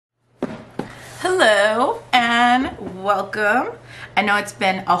Hello and welcome. I know it's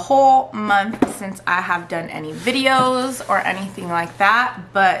been a whole month since I have done any videos or anything like that,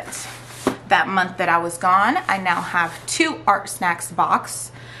 but that month that I was gone, I now have 2 Artsnacks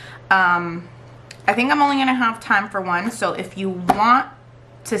box. I think I'm only gonna have time for one, so if you want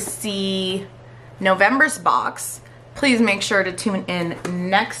to see November's box, please make sure to tune in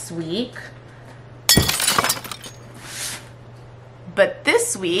next week. But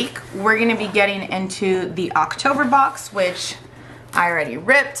this week, we're gonna be getting into the October box, which I already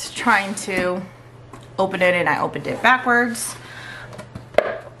ripped trying to open it, and I opened it backwards.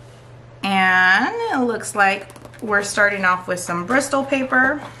 And it looks like we're starting off with some Bristol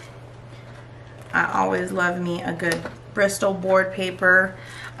paper. I always love me a good Bristol board paper.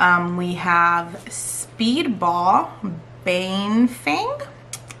 We have Speedball Bienfang.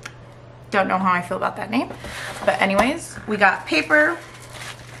 Don't know how I feel about that name, but anyways, we got paper,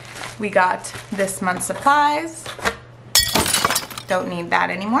 we got this month's supplies, don't need that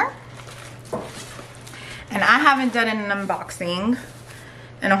anymore, and I haven't done an unboxing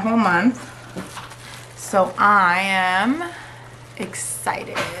in a whole month, so I am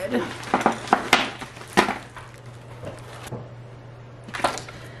excited.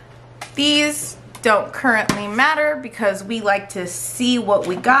 These don't currently matter because we like to see what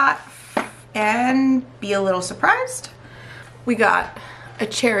we got and be a little surprised. We got a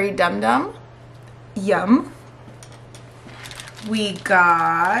cherry dum dum, yum. We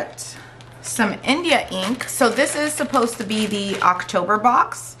got some India ink. So this is supposed to be the October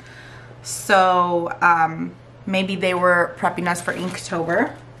box. So maybe they were prepping us for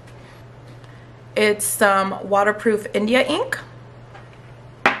Inktober. It's some waterproof India ink.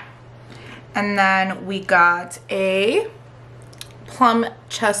 And then we got a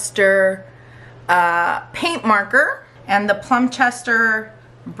Plumchester paint marker, and the Plumchester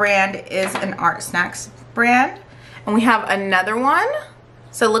brand is an Artsnacks brand. And we have another one,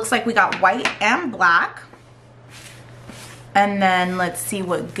 so it looks like we got white and black. And then let's see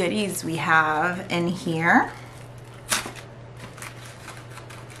what goodies we have in here.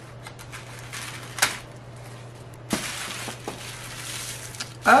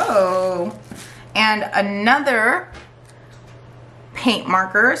 Oh, and another paint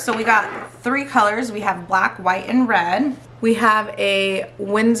marker. So we got 3 colors. We have black, white, and red. We have a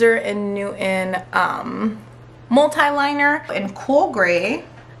Winsor and Newton multi-liner in cool gray.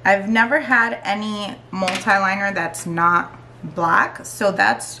 I've never had any multi-liner that's not black, so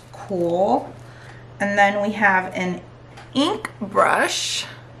that's cool. And then we have an ink brush.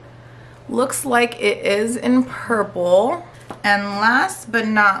 Looks like it is in purple. And last but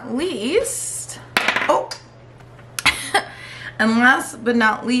not least, and last but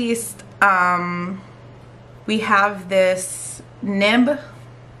not least, we have this nib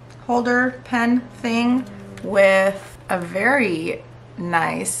holder pen thing with a very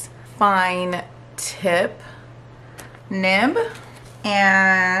nice fine tip nib.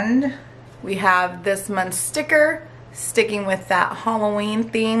 And we have this month's sticker, sticking with that Halloween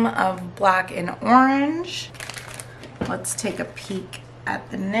theme of black and orange. Let's take a peek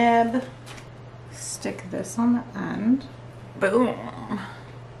at the nib. Stick this on the end. Boom.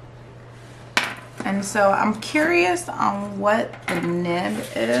 And so I'm curious on what the nib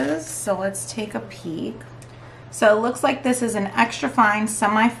is, so let's take a peek. So it looks like this is an extra fine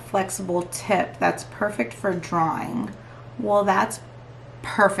semi-flexible tip that's perfect for drawing. Well, that's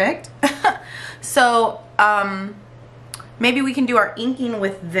perfect. So maybe we can do our inking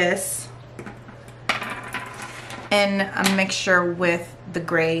with this in a mixture with the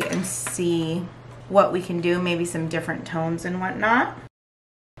gray and see what we can do, maybe some different tones and whatnot.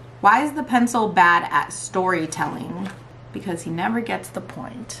 Why is the pencil bad at storytelling? Because he never gets the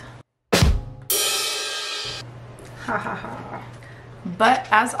point. Ha ha ha. But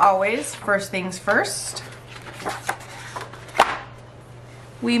as always, first things first,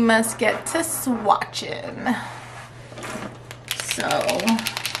 we must get to swatching. So,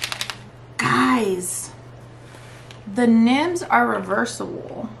 guys, the nibs are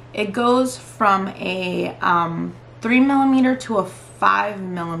reversible. It goes from a 3mm to a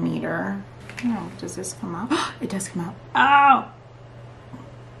 5mm. Oh, does this come out? It does come out. Oh!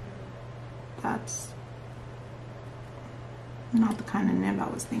 That's not the kind of nib I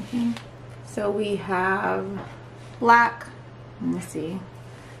was thinking. So we have black, let me see,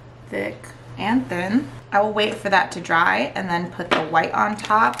 thick and thin. I will wait for that to dry and then put the white on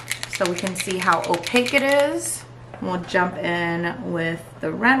top so we can see how opaque it is. We'll jump in with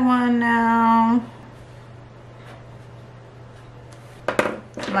the red one now.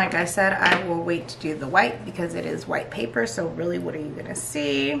 Like I said, I will wait to do the white because it is white paper, so really what are you gonna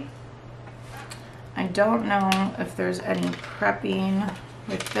see? I don't know if there's any prepping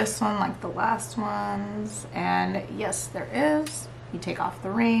with this one like the last ones, and yes there is. You take off the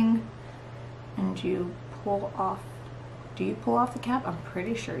ring and you pull off. Do you pull off the cap? I'm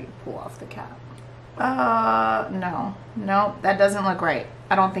pretty sure you pull off the cap. No, that doesn't look right.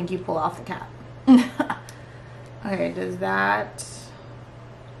 I don't think you pull off the cap. Okay, does that,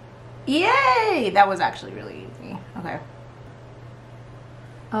 yay, that was actually really easy. Okay.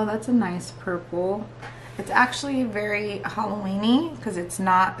 Oh, that's a nice purple. It's actually very Halloween-y because it's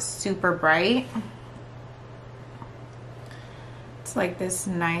not super bright. It's like this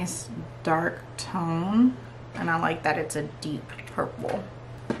nice dark tone, and I like that it's a deep purple.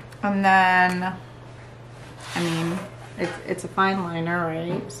 And then, I mean, it's a fine liner,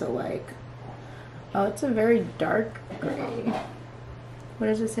 right? So like, oh, it's a very dark gray. What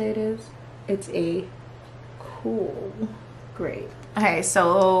does it say it is? It's a cool gray. Okay,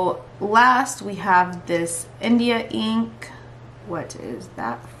 so last we have this India ink. What is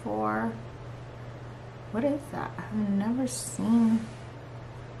that for? What is that? I've never seen.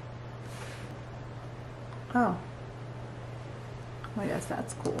 Oh, I guess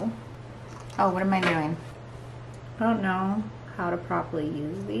that's cool. Oh, what am I doing? I don't know how to properly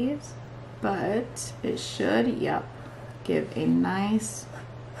use these, but it should, yep, give a nice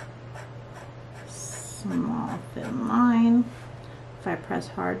small thin line. If I press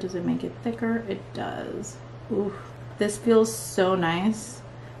hard, does it make it thicker? It does. Ooh, this feels so nice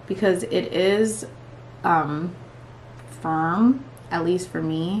because it is firm, at least for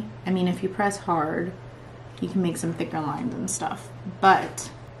me. I mean, if you press hard, you can make some thicker lines and stuff,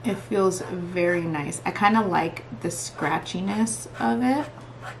 but it feels very nice. I kind of like the scratchiness of it.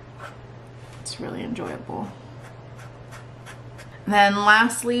 It's really enjoyable. Then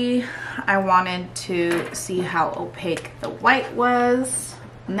lastly, I wanted to see how opaque the white was.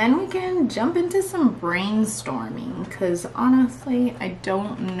 And then we can jump into some brainstorming, because honestly, I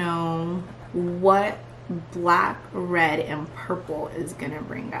don't know what black, red, and purple is gonna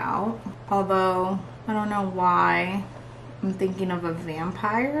bring out. Although, I don't know why I'm thinking of a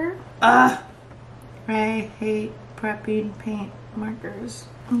vampire. Ugh! I hate prepping paint markers.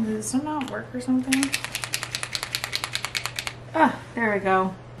 Does this one not work or something? Ah, there we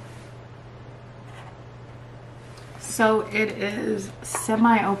go. So it is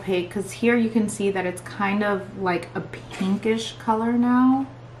semi-opaque because here you can see that it's kind of like a pinkish color now.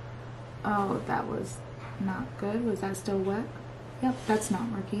 Oh, that was not good. Was that still wet? Yep, that's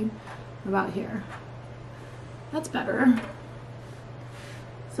not working. What about here? That's better.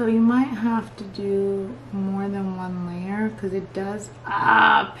 So you might have to do more than one layer because it does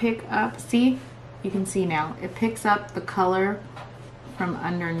pick up. See? You can see now it picks up the color from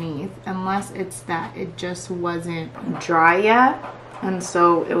underneath, unless it's that it just wasn't dry yet and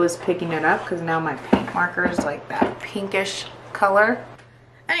so it was picking it up, because now my paint marker is like that pinkish color.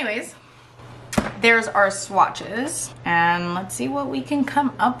 Anyways, there's our swatches and let's see what we can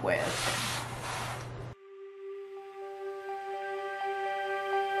come up with.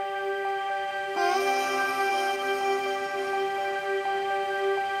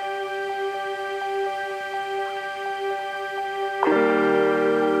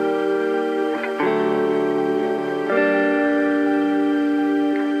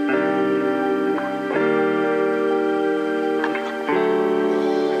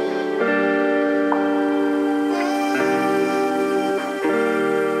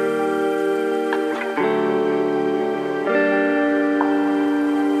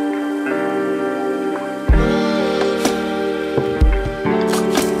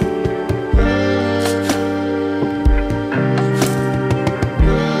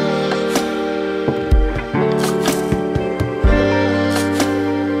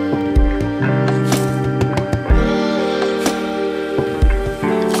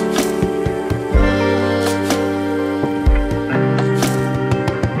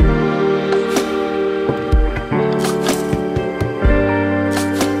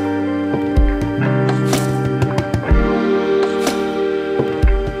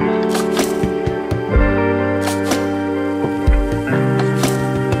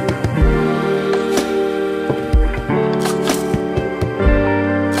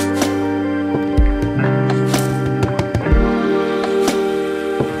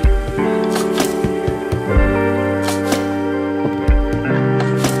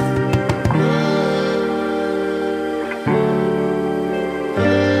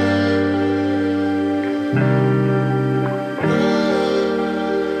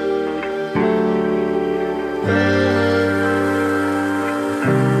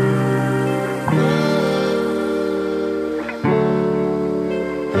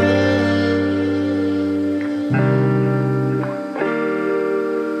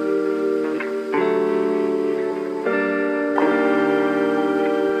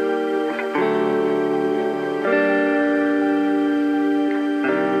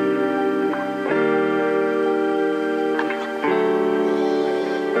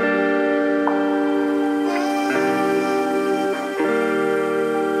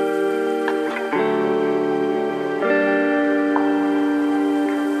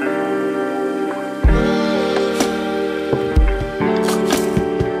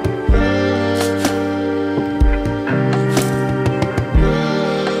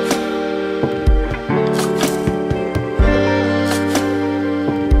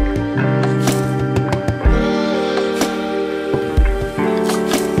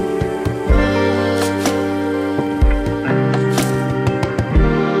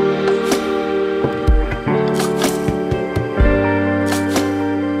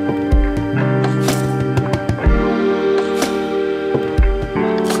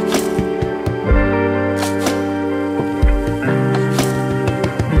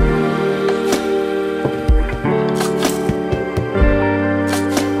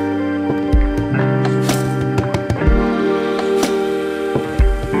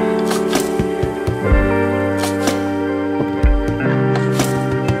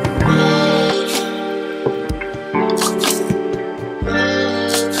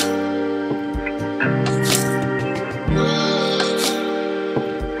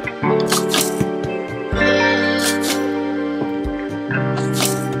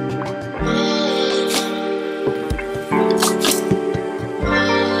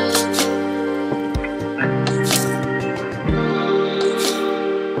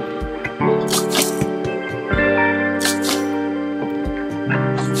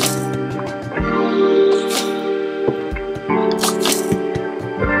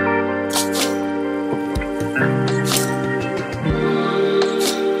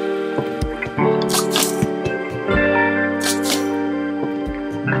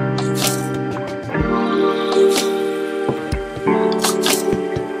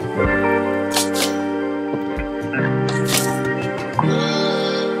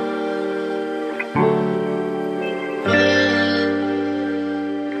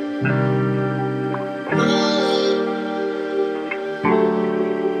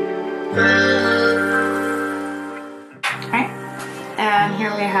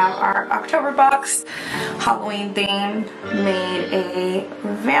 our October box, Halloween themed, made a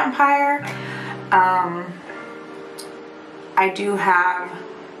vampire. I do have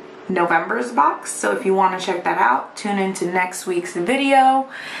November's box, so if you want to check that out, tune into next week's video,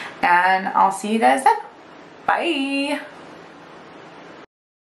 and I'll see you guys then. Bye!